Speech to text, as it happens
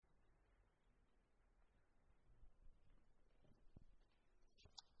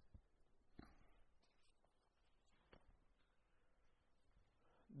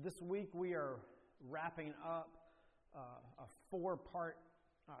This week we are wrapping up a four-part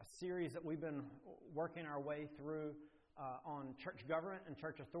series that we've been working our way through on church government and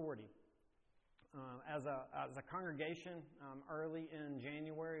church authority. As a congregation, early in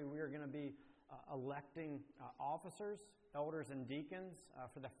January, we are going to be electing officers, elders, and deacons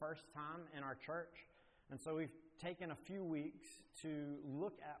for the first time in our church. And so we've taken a few weeks to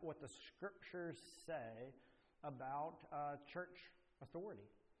look at what the Scriptures say about church authority.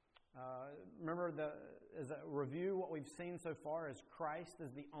 Remember, as a review, what we've seen so far is Christ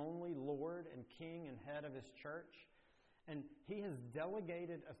is the only Lord and King and head of His church. And He has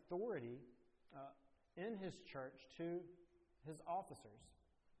delegated authority in His church to His officers.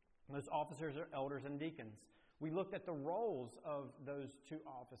 Those officers are elders and deacons. We looked at the roles of those two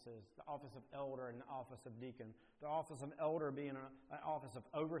offices, the office of elder and the office of deacon. The office of elder being an office of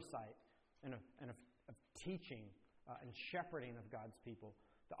oversight and of teaching and shepherding of God's people.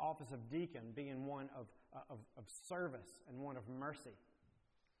 The office of deacon being one of service and one of mercy.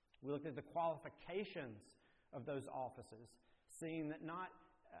 We looked at the qualifications of those offices, seeing that not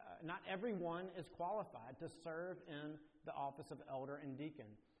everyone is qualified to serve in the office of elder and deacon,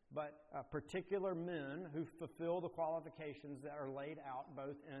 but particular men who fulfill the qualifications that are laid out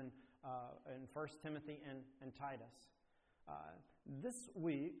both in 1 Timothy and Titus. This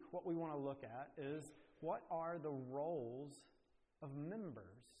week, what we want to look at is what are the roles of members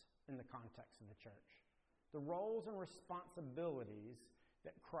in the context of the church. The roles and responsibilities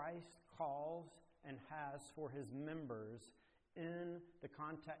that Christ calls and has for His members in the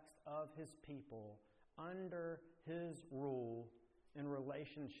context of His people under His rule in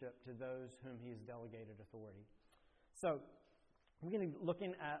relationship to those whom He has delegated authority. So, we're going to be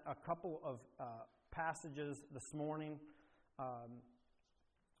looking at a couple of passages this morning.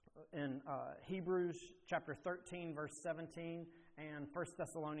 In Hebrews chapter 13, verse 17, and 1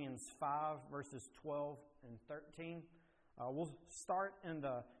 Thessalonians 5, verses 12 and 13. We'll start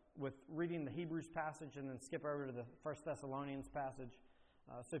with reading the Hebrews passage and then skip over to the 1 Thessalonians passage.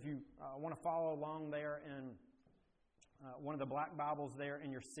 So if you want to follow along there in one of the black Bibles there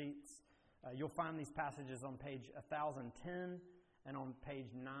in your seats, you'll find these passages on page 1010 and on page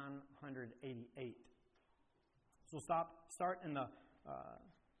 988. So we'll start in the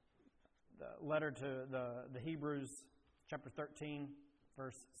letter to the Hebrews, chapter 13,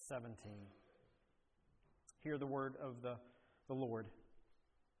 verse 17. Hear the word of the Lord.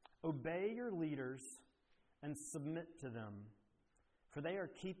 Obey your leaders and submit to them, for they are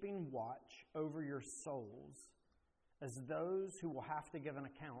keeping watch over your souls as those who will have to give an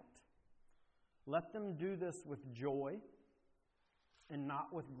account. Let them do this with joy and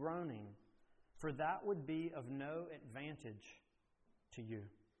not with groaning, for that would be of no advantage to you.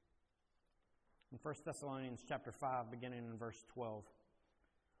 In 1 Thessalonians chapter 5, beginning in verse 12.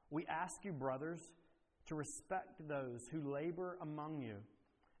 We ask you, brothers, to respect those who labor among you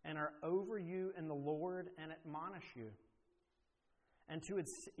and are over you in the Lord and admonish you, and to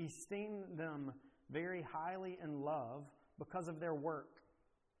esteem them very highly in love because of their work.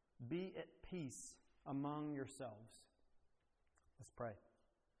 Be at peace among yourselves. Let's pray.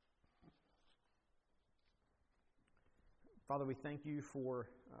 Father, we thank you for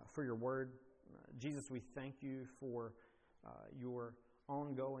your word. Jesus, we thank you for your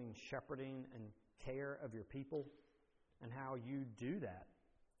ongoing shepherding and care of your people and how you do that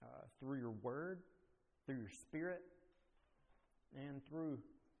through your word, through your Spirit, and through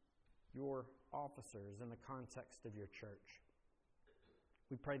your officers in the context of your church.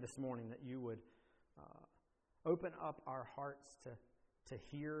 We pray this morning that you would open up our hearts to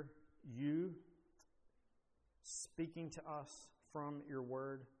hear you speaking to us from your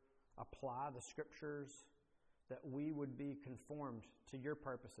word, apply the Scriptures, that we would be conformed to your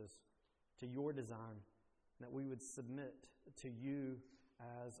purposes, to your design, that we would submit to you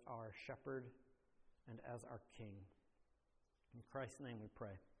as our shepherd and as our King. In Christ's name we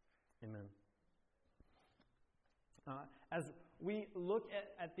pray. Amen. As we look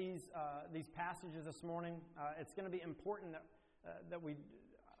at these passages this morning, it's going to be important that we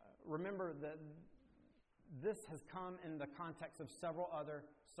remember that this has come in the context of several other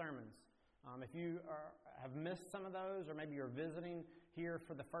sermons. If you have missed some of those, or maybe you're visiting here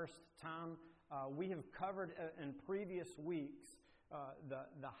for the first time, we have covered in previous weeks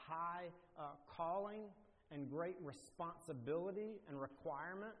the high calling and great responsibility and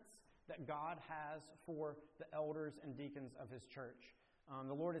requirements that God has for the elders and deacons of His church.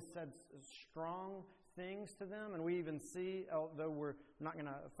 The Lord has said strong things to them, and we even see, although we're not going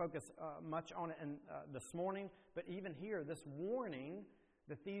to focus much on it this morning, but even here, this warning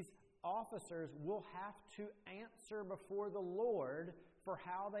that these officers will have to answer before the Lord for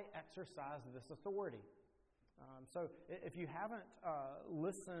how they exercise this authority. So if you haven't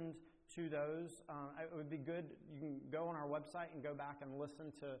listened to those, it would be good. You can go on our website and go back and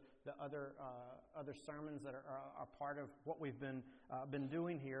listen to the other sermons that are part of what we've been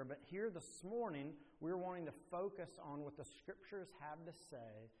doing here. But here this morning, we're wanting to focus on what the Scriptures have to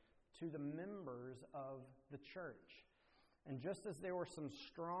say to the members of the church. And just as there were some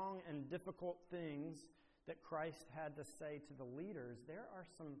strong and difficult things that Christ had to say to the leaders, there are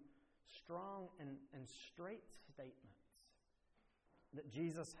some strong and straight statements that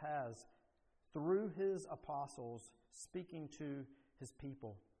Jesus has through His apostles speaking to His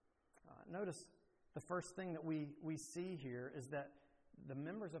people. Notice the first thing that we see here is that the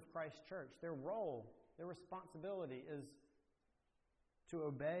members of Christ's church, their role, their responsibility is to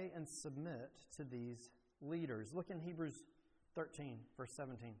obey and submit to these leaders. Look in Hebrews 13, verse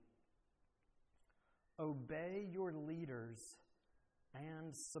 17. Obey your leaders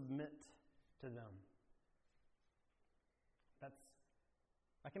and submit to them.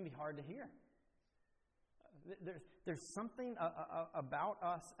 That can be hard to hear. There's something about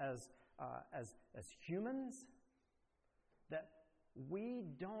us as humans that we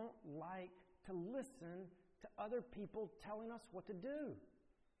don't like to listen to other people telling us what to do.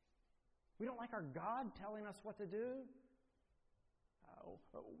 We don't like our God telling us what to do.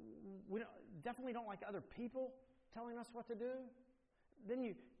 We definitely don't like other people telling us what to do. Then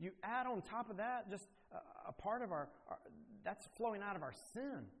you add on top of that just a part of our that's flowing out of our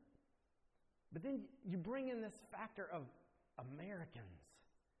sin. But then you bring in this factor of Americans.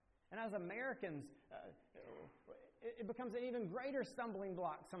 And as Americans, it becomes an even greater stumbling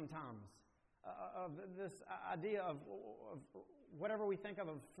block sometimes of this idea of whatever we think of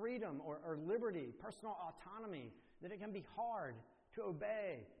freedom or liberty, personal autonomy, that it can be hard to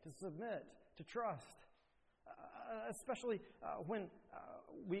obey, to submit, to trust. Especially when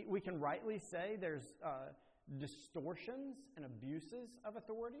we can rightly say there's distortions and abuses of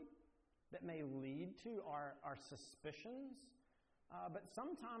authority that may lead to our suspicions. But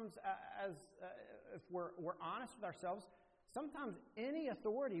sometimes, if we're honest with ourselves, sometimes any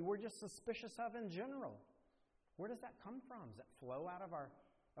authority we're just suspicious of in general. Where does that come from? Does it flow out of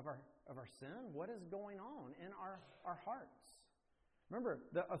our sin? What is going on in our hearts? Remember,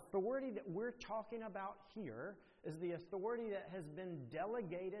 the authority that we're talking about here is the authority that has been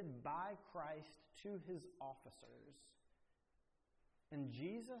delegated by Christ to His officers. And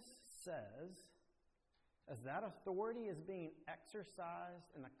Jesus says, as that authority is being exercised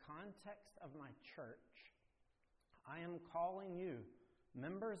in the context of my church, I am calling you,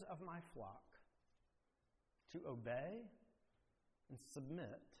 members of my flock, to obey and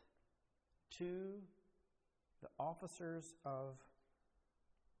submit to the officers of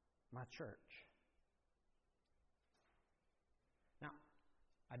my church. Now,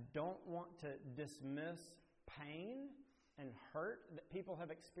 I don't want to dismiss pain and hurt that people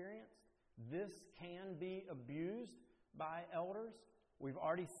have experienced. This can be abused by elders. We've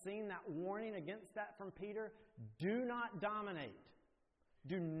already seen that warning against that from Peter. Do not dominate.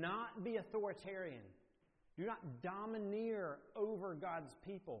 Do not be authoritarian. Do not domineer over God's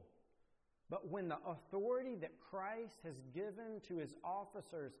people. But when the authority that Christ has given to His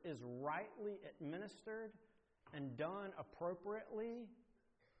officers is rightly administered and done appropriately,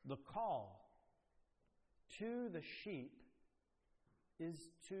 the call to the sheep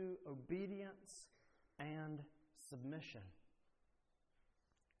is to obedience and submission.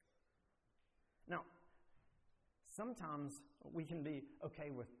 Now, sometimes we can be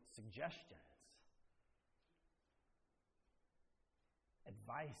okay with suggestions,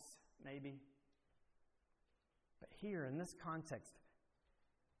 advice, maybe. But here, in this context,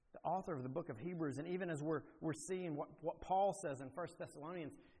 the author of the book of Hebrews, and even as we're seeing what Paul says in 1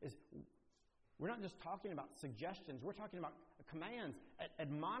 Thessalonians, is we're not just talking about suggestions. We're talking about commands,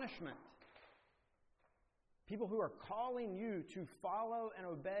 admonishment. People who are calling you to follow and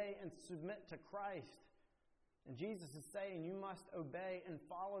obey and submit to Christ. And Jesus is saying you must obey and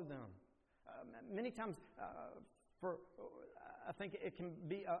follow them. Many times, I think it can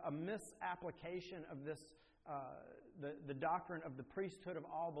be a misapplication of this, the doctrine of the priesthood of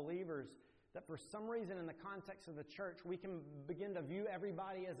all believers, that for some reason in the context of the church, we can begin to view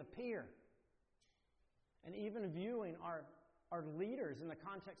everybody as a peer. And even viewing our leaders in the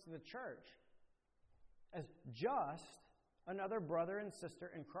context of the church as just another brother and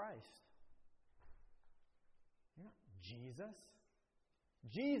sister in Christ. You're not Jesus.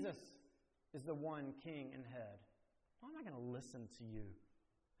 Jesus is the one king and head. Why am I going to listen to you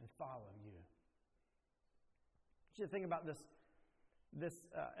and follow you? I want you to think about this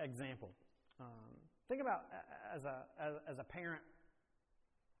example. Think about as a parent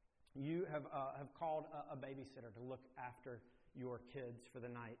you have called a babysitter to look after your kids for the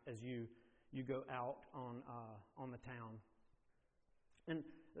night as you go out on the town. And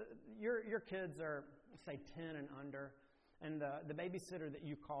your kids are, say, 10 and under, and the babysitter that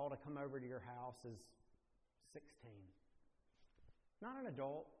you call to come over to your house is 16. Not an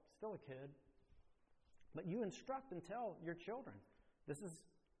adult, still a kid. But you instruct and tell your children, this is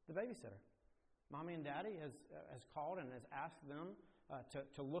the babysitter. Mommy and Daddy has called and has asked them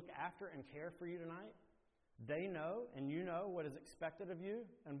to look after and care for you tonight. They know and you know what is expected of you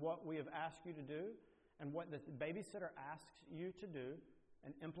and what we have asked you to do and what the babysitter asks you to do.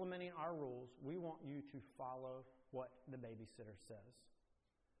 And implementing our rules, we want you to follow what the babysitter says.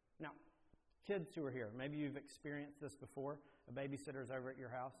 Now, kids who are here, maybe you've experienced this before. A babysitter's over at your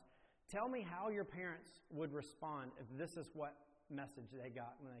house. Tell me how your parents would respond if this is what message they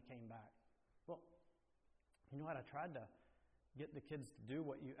got when they came back. Well, you know what? I tried to get the kids to do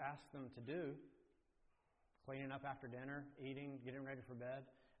what you asked them to do, cleaning up after dinner, eating, getting ready for bed.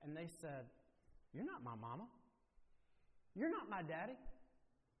 And they said, "You're not my mama. You're not my daddy.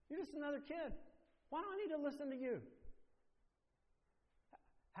 You're just another kid. Why do I need to listen to you?"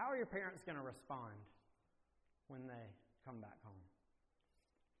 How are your parents going to respond when they come back home?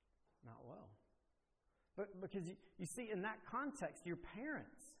 Not well. But because you see, in that context, your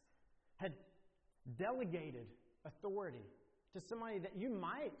parents had delegated authority to somebody that you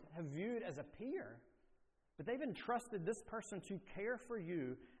might have viewed as a peer, but they've entrusted this person to care for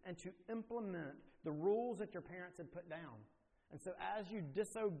you and to implement the rules that your parents had put down. And so as you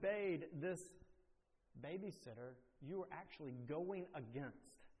disobeyed this babysitter, you were actually going against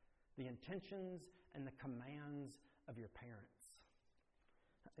the intentions and the commands of your parents.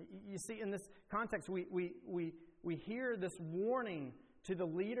 You see, in this context, we hear this warning to the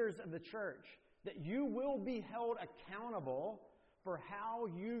leaders of the church that you will be held accountable for how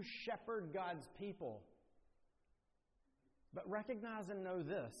you shepherd God's people. But recognize and know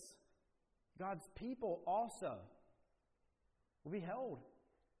this: God's people also will be held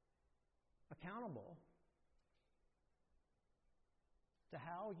accountable to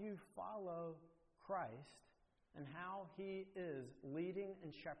how you follow Christ and how He is leading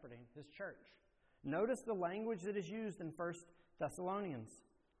and shepherding His church. Notice the language that is used in 1 Thessalonians.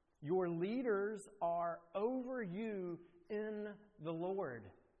 Your leaders are over you in the Lord.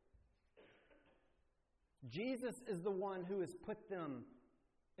 Jesus is the one who has put them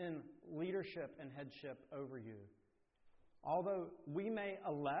in leadership and headship over you. Although we may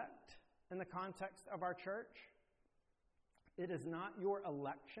elect in the context of our church, it is not your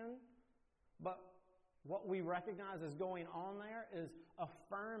election, but what we recognize is going on there is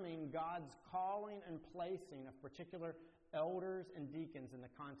affirming God's calling and placing of particular elders and deacons in the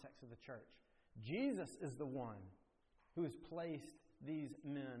context of the church. Jesus is the one who has placed these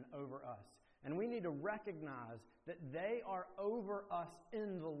men over us. And we need to recognize that they are over us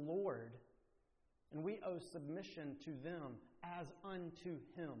in the Lord, and we owe submission to them as unto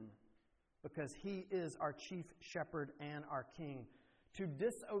Him, because He is our chief shepherd and our king. To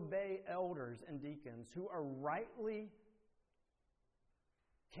disobey elders and deacons who are rightly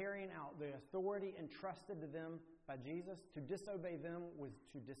carrying out the authority entrusted to them by Jesus, to disobey them was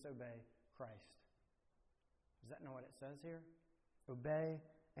to disobey Christ. Does that know what it says here? Obey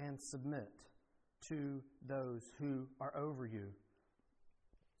and submit to those who are over you.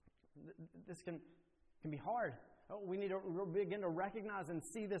 This can be hard. We need to begin to recognize and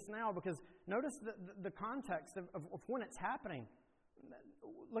see this now, because notice the context of when it's happening.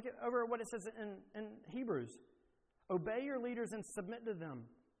 Look over what it says in Hebrews. Obey your leaders and submit to them,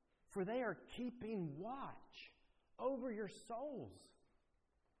 for they are keeping watch over your souls.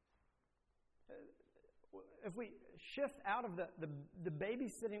 If we shift out of the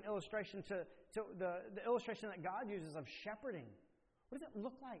babysitting illustration to the illustration that God uses of shepherding, what does it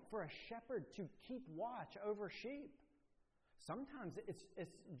look like for a shepherd to keep watch over sheep? Sometimes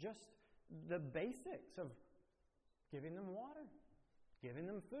it's just the basics of giving them water, giving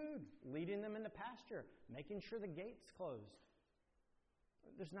them food, leading them into pasture, making sure the gate's closed.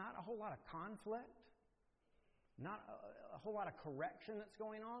 There's not a whole lot of conflict, not a whole lot of correction that's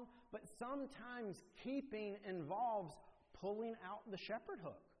going on, but sometimes keeping involves pulling out the shepherd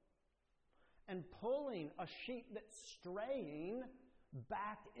hook and pulling a sheep that's straying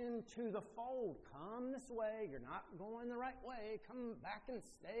back into the fold. Come this way. You're not going the right way. Come back and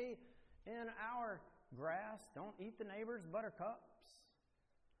stay in our grass. Don't eat the neighbor's buttercups.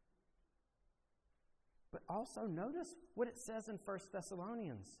 But also notice what it says in 1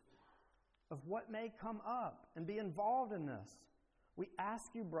 Thessalonians of what may come up and be involved in this. We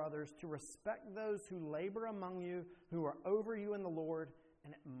ask you, brothers, to respect those who labor among you, who are over you in the Lord,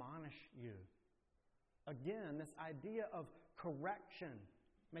 and admonish you. Again, this idea of correction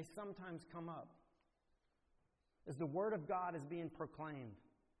may sometimes come up as the Word of God is being proclaimed.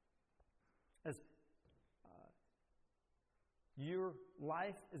 As your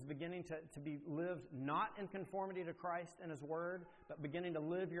life is beginning to be lived not in conformity to Christ and His Word, but beginning to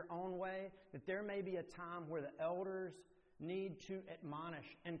live your own way, that there may be a time where the elders need to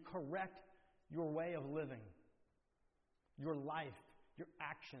admonish and correct your way of living, your life, your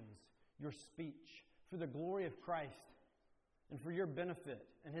actions, your speech, for the glory of Christ and for your benefit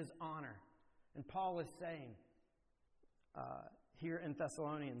and His honor. And Paul is saying here in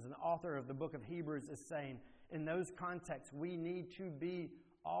Thessalonians, and the author of the book of Hebrews is saying, in those contexts, we need to be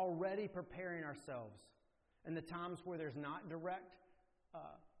already preparing ourselves in the times where there's not direct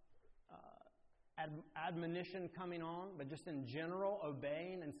admonition coming on, but just in general,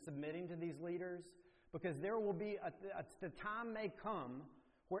 obeying and submitting to these leaders. Because there will be, the time may come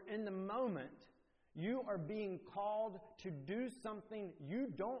where in the moment, you are being called to do something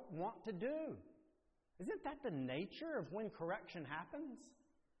you don't want to do. Isn't that the nature of when correction happens?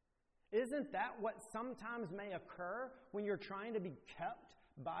 Isn't that what sometimes may occur when you're trying to be kept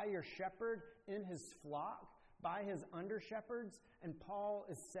by your shepherd in his flock, by his under-shepherds? And Paul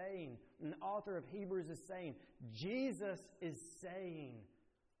is saying, and the author of Hebrews is saying, Jesus is saying,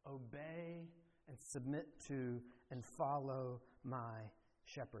 obey and submit to and follow my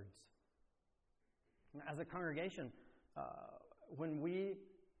shepherds. As a congregation, when we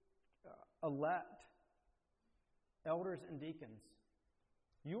elect elders and deacons,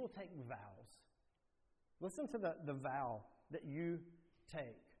 you will take vows. Listen to the vow that you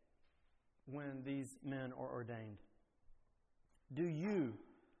take when these men are ordained. Do you,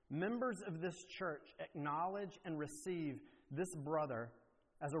 members of this church, acknowledge and receive this brother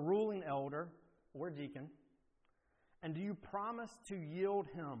as a ruling elder or deacon? And do you promise to yield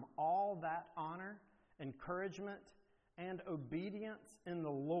him all that honor, encouragement, and obedience in the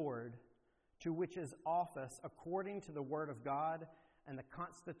Lord to which his office, according to the Word of God and the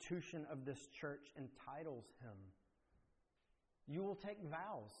constitution of this church, entitles him? You will take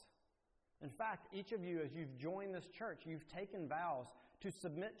vows. In fact, each of you, as you've joined this church, you've taken vows to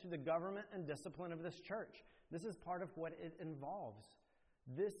submit to the government and discipline of this church. This is part of what it involves.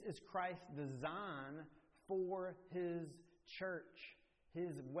 This is Christ's design for His church,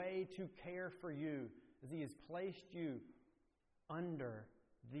 His way to care for you, as He has placed you under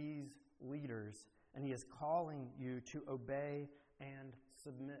these leaders, and He is calling you to obey and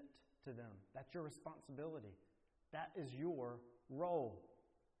submit to them. That's your responsibility. That is your role.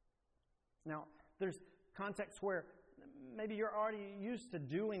 Now, there's contexts where maybe you're already used to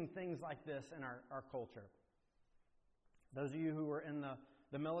doing things like this in our culture. Those of you who are in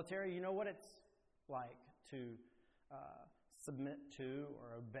the military, you know what it's like to submit to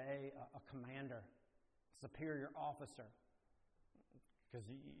or obey a commander, superior officer, because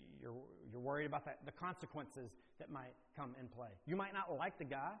you're worried about the consequences that might come in play. You might not like the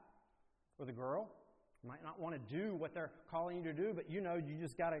guy or the girl. You might not want to do what they're calling you to do, but you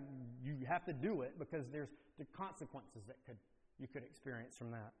have to do it because there's the consequences that you could experience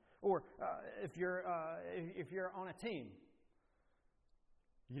from that. Or if you're on a team,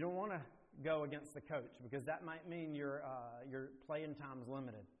 you don't want to go against the coach because that might mean your playing time is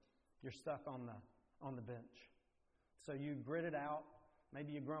limited. You're stuck on the bench. So you grit it out.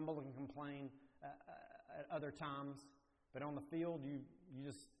 Maybe you grumble and complain at other times, but on the field you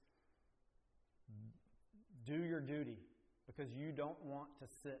just do your duty because you don't want to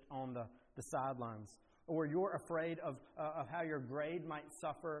sit on the sidelines. Or you're afraid of how your grade might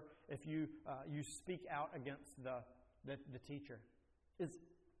suffer if you speak out against the teacher. Is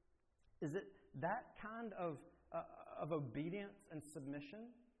it that kind of obedience and submission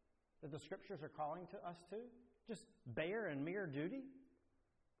that the Scriptures are calling to us to? Just bare and mere duty?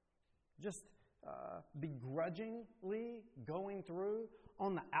 Just begrudgingly going through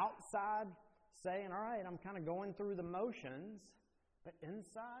on the outside, saying, all right, I'm kind of going through the motions, but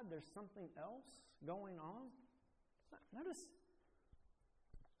inside there's something else going on? Notice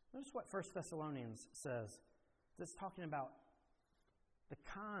what 1 Thessalonians says. It's talking about the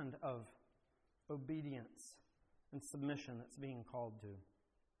kind of obedience and submission that's being called to.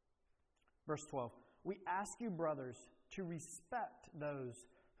 Verse 12, we ask you, brothers, to respect those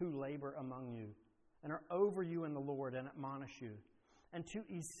who labor among you and are over you in the Lord and admonish you, and to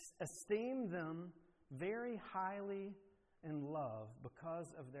esteem them very highly in love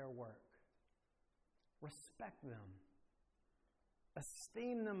because of their work. Respect them.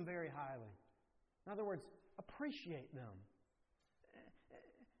 Esteem them very highly. In other words, appreciate them.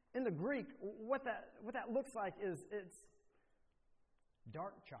 In the Greek, what that looks like is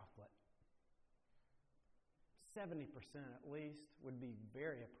Dark chocolate, 70% at least, would be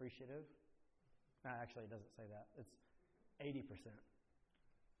very appreciative. No, actually, it doesn't say that. It's 80%.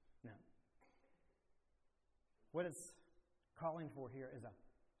 No. What it's calling for here is a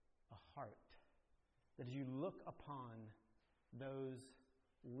heart. That as you look upon those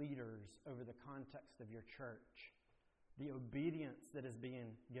leaders over the context of your church, the obedience that is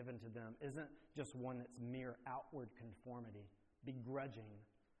being given to them isn't just one that's mere outward conformity, begrudging,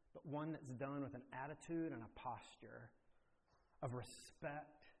 but one that's done with an attitude and a posture of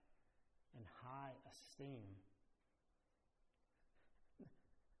respect and high esteem.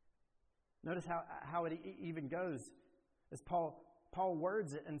 Notice how it even goes as Paul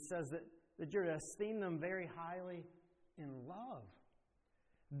words it and says that you're to esteem them very highly in love.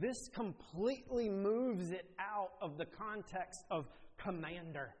 This completely moves it out of the context of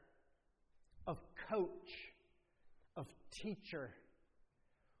commander, of coach, of teacher.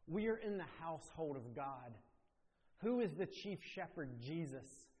 We are in the household of God. Who is the chief shepherd? Jesus.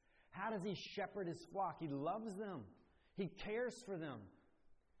 How does He shepherd His flock? He loves them. He cares for them.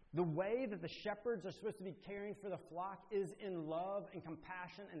 The way that the shepherds are supposed to be caring for the flock is in love and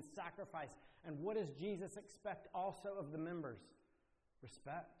compassion and sacrifice. And what does Jesus expect also of the members?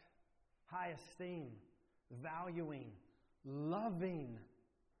 Respect, high esteem, valuing, loving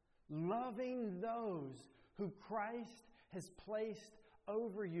those who Christ has placed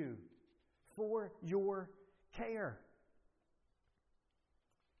over you for your care.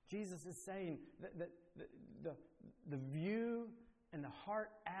 Jesus is saying that the view and the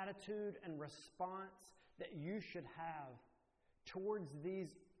heart attitude and response that you should have towards these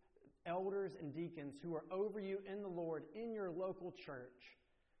elders and deacons who are over you in the Lord in your local church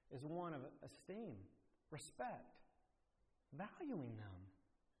is one of esteem, respect, valuing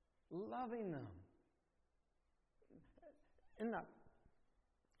them, loving them. In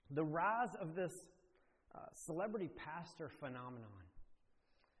the rise of this celebrity pastor phenomenon,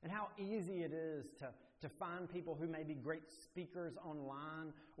 and how easy it is to find people who may be great speakers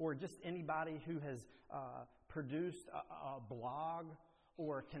online, or just anybody who has produced a blog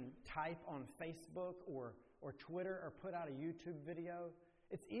or can type on Facebook or Twitter or put out a YouTube video.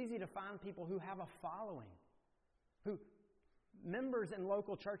 It's easy to find people who have a following, who members in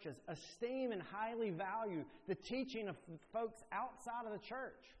local churches esteem and highly value the teaching of folks outside of the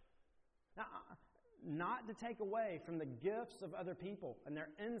church. Now, not to take away from the gifts of other people and their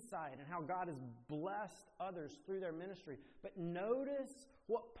insight and how God has blessed others through their ministry. But notice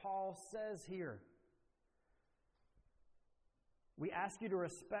what Paul says here. We ask you to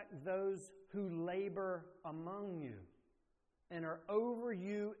respect those who labor among you and are over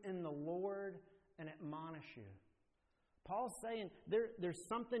you in the Lord and admonish you. Paul's saying there's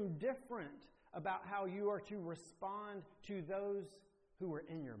something different about how you are to respond to those who are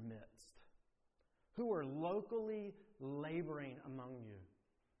in your midst, who are locally laboring among you,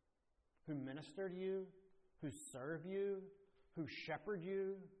 who minister to you, who serve you, who shepherd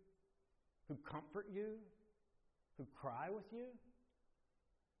you, who comfort you, who cry with you,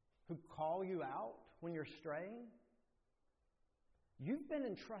 who call you out when you're straying. You've been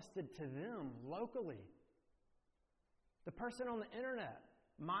entrusted to them locally. The person on the internet,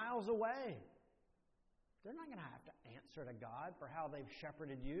 miles away, they're not going to have to answer to God for how they've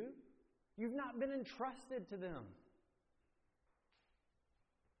shepherded you. You've not been entrusted to them.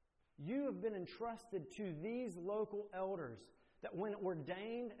 You have been entrusted to these local elders that when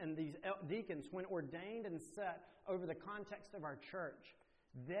ordained, and these deacons, when ordained and set over the context of our church,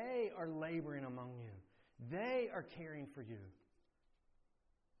 they are laboring among you. They are caring for you.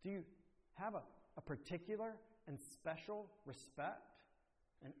 Do you have a particular and special respect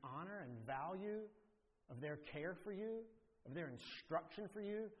and honor and value of their care for you, of their instruction for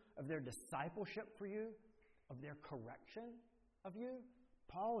you, of their discipleship for you, of their correction of you?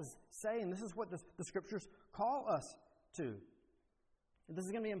 Paul is saying this is what the Scriptures call us to. This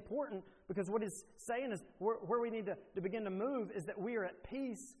is going to be important because what he's saying is where we need to begin to move is that we are at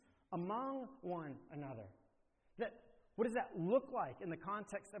peace among one another. What does that look like in the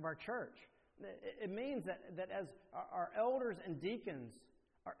context of our church? It means that as our elders and deacons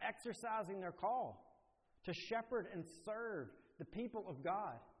are exercising their call to shepherd and serve the people of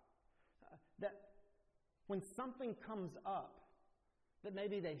God, that when something comes up that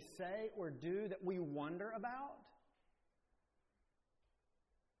maybe they say or do that we wonder about,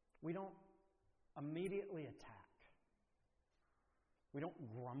 we don't immediately attack. We don't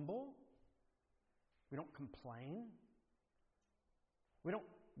grumble. We don't complain. We don't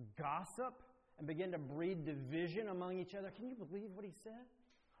gossip and begin to breed division among each other. Can you believe what he said?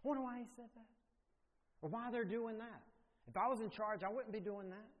 I wonder why he said that. Or why they're doing that. If I was in charge, I wouldn't be doing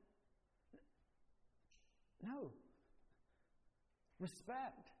that. No.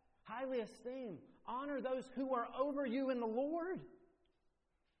 Respect, highly esteem, honor those who are over you in the Lord.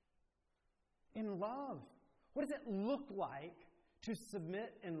 In love. What does it look like to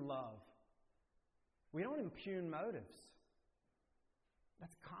submit in love? We don't impugn motives.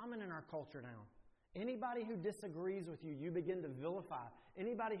 That's common in our culture now. Anybody who disagrees with you, you begin to vilify.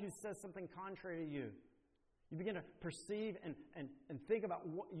 Anybody who says something contrary to you, you begin to perceive and think about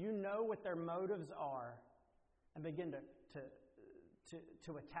what you know what their motives are and begin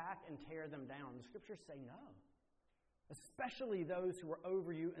to attack and tear them down. The Scriptures say no. Especially those who are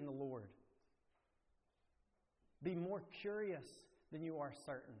over you in the Lord. Be more curious than you are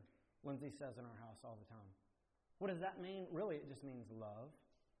certain, Lindsay says in our house all the time. What does that mean? Really, it just means love.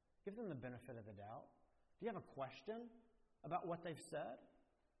 Give them the benefit of the doubt. Do you have a question about what they've said?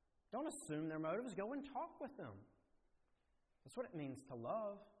 Don't assume their motives. Go and talk with them. That's what it means to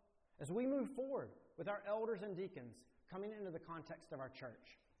love. As we move forward with our elders and deacons coming into the context of our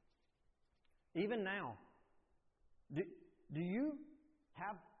church, even now, do you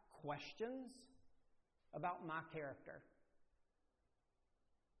have questions about my character?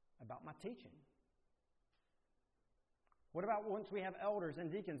 About my teaching? What about once we have elders and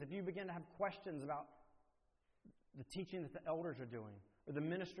deacons, if you begin to have questions about the teaching that the elders are doing or the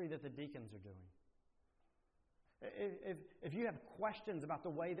ministry that the deacons are doing? If you have questions about the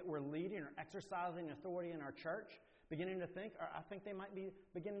way that we're leading or exercising authority in our church, beginning to think, or I think they might be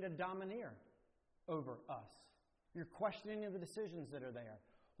beginning to domineer over us. You're questioning the decisions that are there.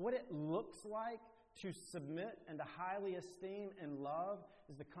 What it looks like to submit and to highly esteem and love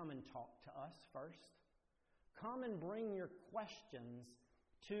is to come and talk to us first. Come and bring your questions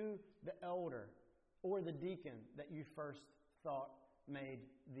to the elder or the deacon that you first thought made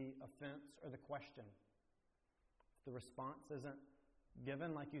the offense or the question. If the response isn't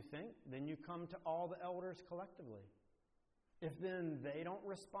given like you think, then you come to all the elders collectively. If then they don't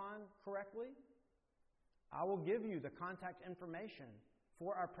respond correctly, I will give you the contact information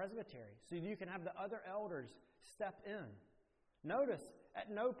for our presbytery so you can have the other elders step in. Notice,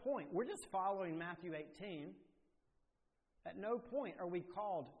 at no point, we're just following Matthew 18. At no point are we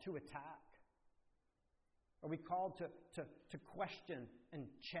called to attack. Are we called to question and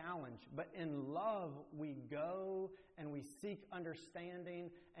challenge? But in love, we go and we seek understanding.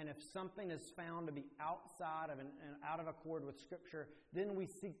 And if something is found to be outside of and out of accord with Scripture, then we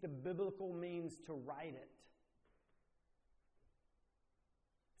seek the biblical means to right it.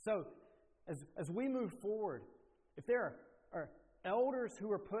 So, as we move forward, if there are elders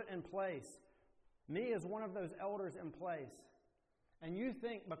who are put in place, me as one of those elders in place, and you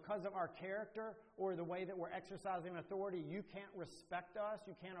think because of our character or the way that we're exercising authority, you can't respect us,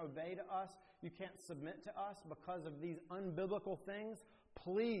 you can't obey to us, you can't submit to us because of these unbiblical things,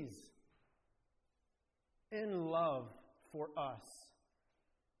 please, in love for us,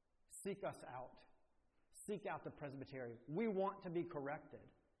 seek us out. Seek out the presbytery. We want to be corrected.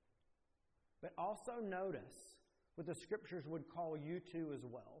 But also notice what the Scriptures would call you to as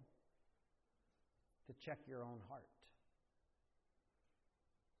well, to check your own heart.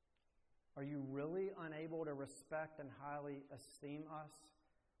 Are you really unable to respect and highly esteem us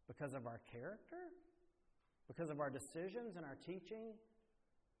because of our character? Because of our decisions and our teaching?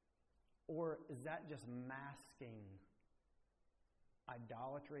 Or is that just masking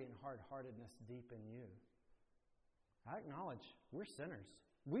idolatry and hard-heartedness deep in you? I acknowledge we're sinners.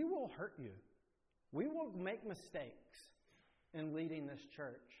 We will hurt you. We will make mistakes in leading this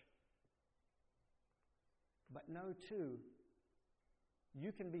church. But know, too,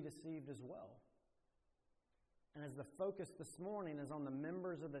 you can be deceived as well. And as the focus this morning is on the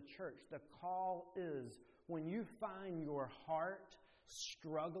members of the church, the call is when you find your heart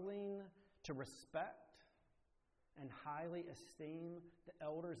struggling to respect and highly esteem the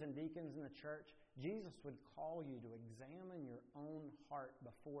elders and deacons in the church, Jesus would call you to examine your own heart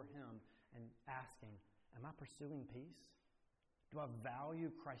before Him and asking, am I pursuing peace? Do I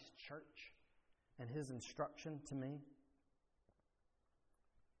value Christ's church and His instruction to me?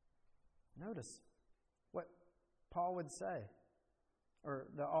 Notice what Paul would say, or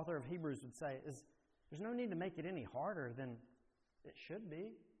the author of Hebrews would say, is there's no need to make it any harder than it should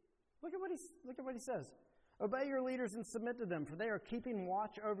be. Look at what he says. Obey your leaders and submit to them, for they are keeping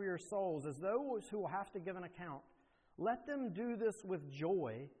watch over your souls as those who will have to give an account. Let them do this with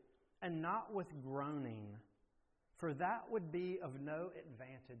joy and not with groaning, for that would be of no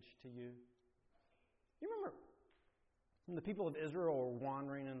advantage to you. You remember when the people of Israel were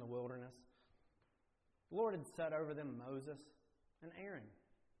wandering in the wilderness? The Lord had set over them Moses and Aaron.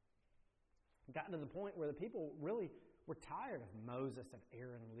 It got to the point where the people really we're tired of Moses and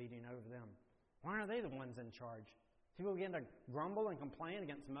Aaron leading over them. Why aren't they the ones in charge? People begin to grumble and complain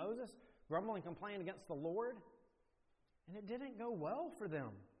against Moses, grumble and complain against the Lord, and it didn't go well for them.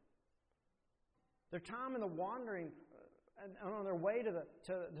 Their time in the wandering and on their way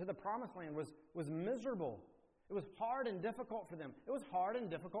to the promised land was miserable. It was hard and difficult for them. It was hard and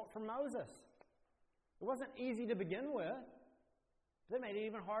difficult for Moses. It wasn't easy to begin with. They made it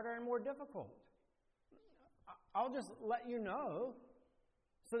even harder and more difficult. I'll just let you know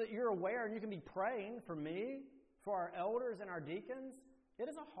so that you're aware and you can be praying for me, for our elders and our deacons. It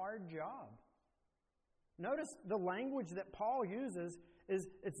is a hard job. Notice the language that Paul uses is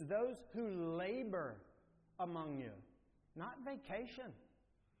it's those who labor among you, not vacation.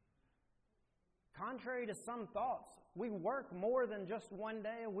 Contrary to some thoughts, we work more than just one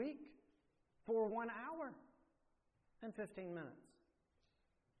day a week for 1 hour and 15 minutes.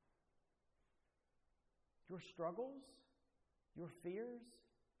 Your struggles, your fears,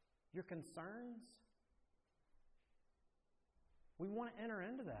 your concerns, we want to enter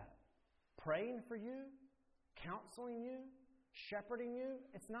into that. Praying for you, counseling you, shepherding you.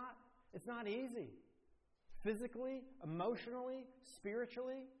 It's not easy. Physically, emotionally,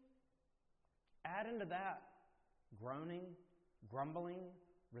 spiritually. Add into that groaning, grumbling,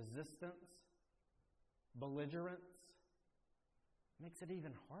 resistance, belligerence. Makes it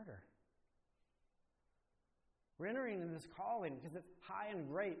even harder. We're entering into this calling because it's high and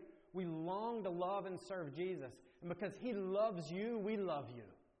great. We long to love and serve Jesus. And because He loves you, we love you.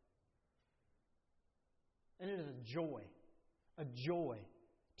 And it is a joy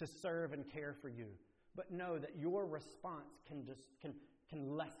to serve and care for you. But know that your response can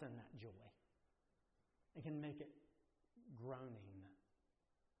lessen that joy. It can make it groaning.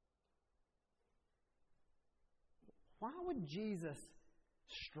 Why would Jesus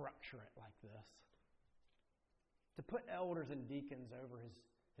structure it like this? To put elders and deacons over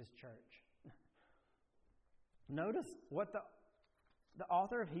his church. Notice what the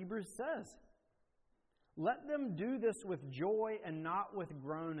author of Hebrews says. Let them do this with joy and not with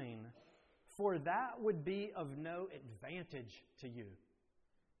groaning, for that would be of no advantage to you.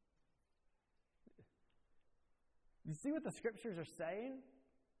 You see what the Scriptures are saying?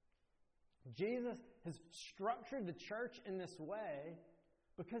 Jesus has structured the church in this way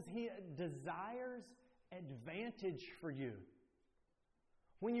because He desires advantage for you.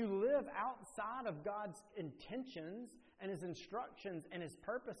 When you live outside of God's intentions and His instructions and His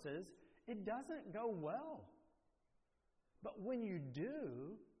purposes, it doesn't go well. But when you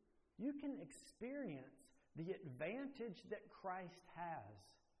do, you can experience the advantage that Christ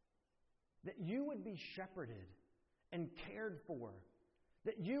has. That you would be shepherded and cared for.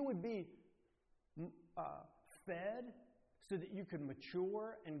 That you would be fed so that you could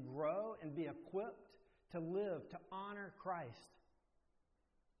mature and grow and be equipped to live, to honor Christ.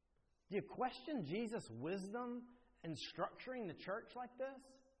 Do you question Jesus' wisdom in structuring the church like this?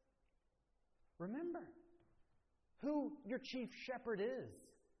 Remember who your chief shepherd is.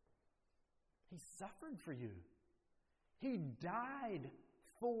 He suffered for you. He died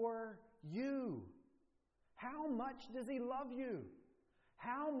for you. How much does He love you?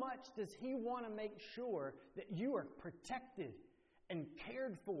 How much does He want to make sure that you are protected and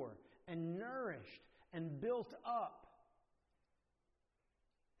cared for and nourished and built up?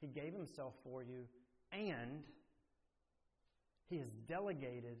 He gave Himself for you, and He has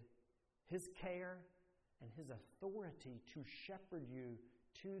delegated His care and His authority to shepherd you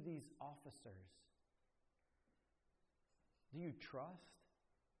to these officers. Do you trust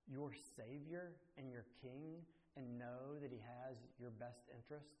your Savior and your King and know that He has your best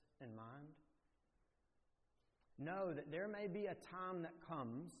interest in mind? Know that there may be a time that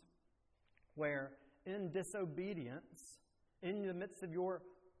comes where in disobedience, in the midst of your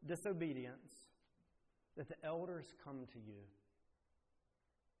disobedience, that the elders come to you.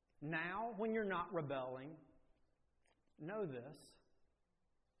 Now, when you're not rebelling, know this.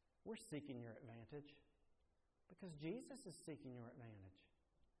 We're seeking your advantage because Jesus is seeking your advantage.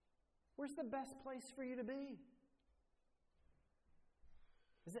 Where's the best place for you to be?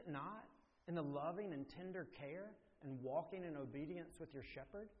 Is it not in the loving and tender care and walking in obedience with your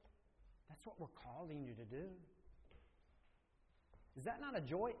shepherd? That's what we're calling you to do. Is that not a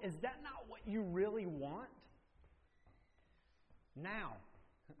joy? Is that not what you really want? Now,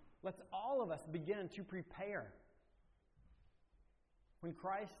 let's all of us begin to prepare. When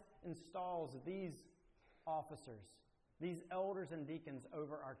Christ installs these officers, these elders and deacons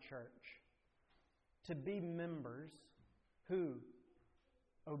over our church, to be members who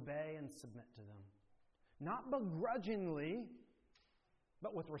obey and submit to them. Not begrudgingly,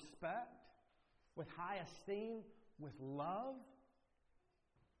 but with respect, with high esteem, with love,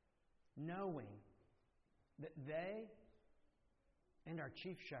 knowing that they and our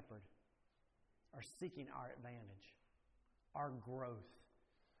chief shepherd are seeking our advantage, our growth,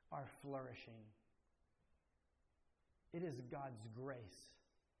 our flourishing. It is God's grace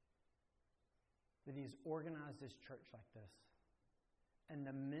that He's organized His church like this. And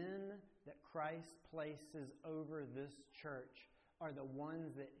the men that Christ places over this church are the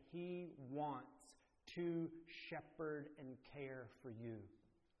ones that He wants to shepherd and care for you.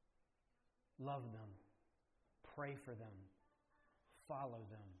 Love them. Pray for them. Follow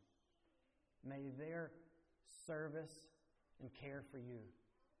them. May their service and care for you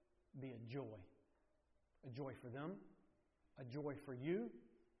be a joy. A joy for them, a joy for you,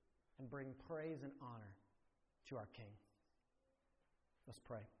 and bring praise and honor to our King. Let's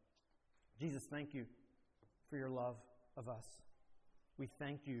pray. Jesus, thank you for your love of us. We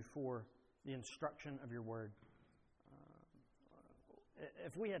thank you for the instruction of your word.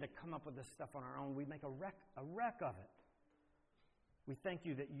 If we had to come up with this stuff on our own, we'd make a wreck of it. We thank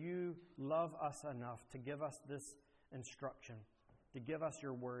you that you love us enough to give us this instruction, to give us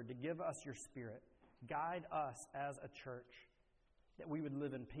your word, to give us your Spirit. Guide us as a church, that we would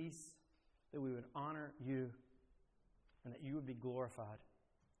live in peace, that we would honor you, and that you would be glorified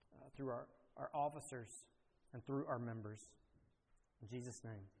through our officers and through our members. In Jesus'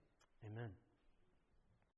 name, amen.